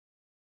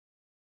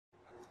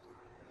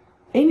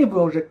Any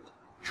project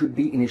should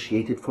be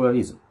initiated for a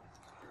reason.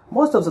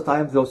 Most of the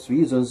time, those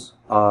reasons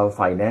are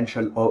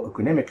financial or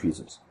economic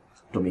reasons,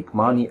 to make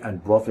money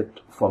and profit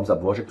from the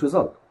project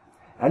result.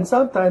 And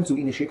sometimes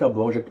we initiate a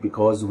project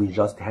because we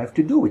just have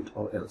to do it,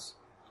 or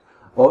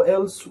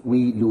else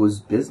we lose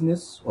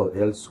business, or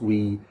else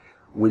we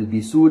will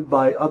be sued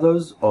by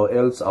others, or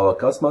else our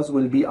customers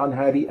will be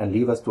unhappy and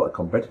leave us to a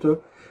competitor,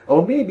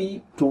 or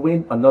maybe to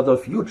win another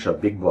future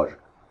big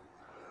project.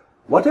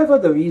 Whatever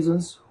the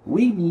reasons,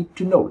 we need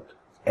to know it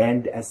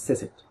and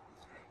assess it.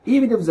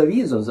 Even if the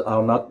reasons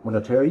are not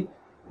monetary,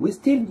 we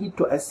still need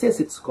to assess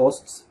its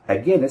costs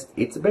against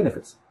its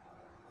benefits.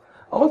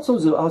 Also,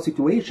 there are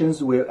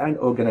situations where an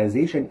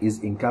organization is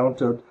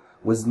encountered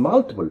with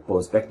multiple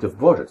prospective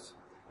projects,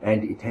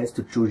 and it has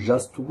to choose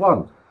just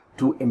one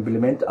to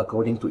implement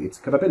according to its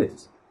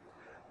capabilities.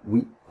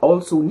 We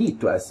also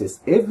need to assess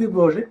every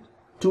project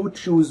to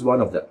choose one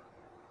of them.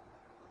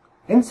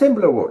 In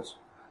simpler words,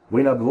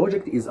 when a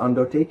project is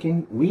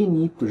undertaken, we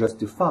need to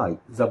justify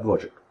the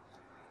project.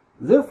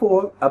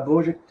 Therefore, a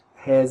project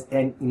has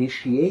an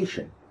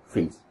initiation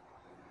phase.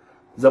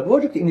 The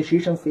project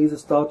initiation phase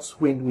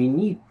starts when we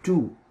need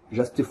to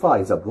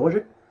justify the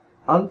project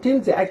until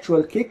the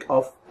actual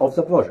kick-off of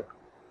the project.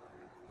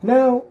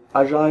 Now,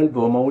 Agile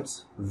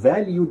promotes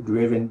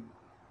value-driven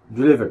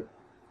delivery.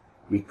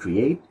 We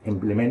create,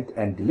 implement,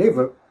 and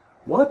deliver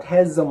what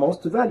has the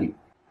most value.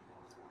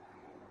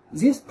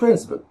 This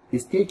principle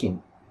is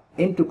taken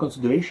into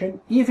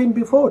consideration even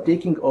before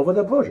taking over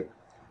the project.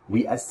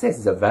 We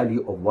assess the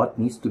value of what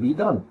needs to be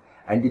done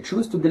and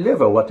choose to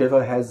deliver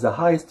whatever has the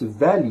highest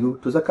value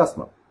to the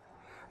customer.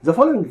 The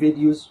following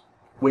videos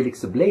will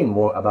explain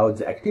more about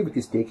the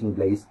activities taking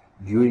place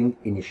during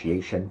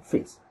initiation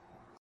phase.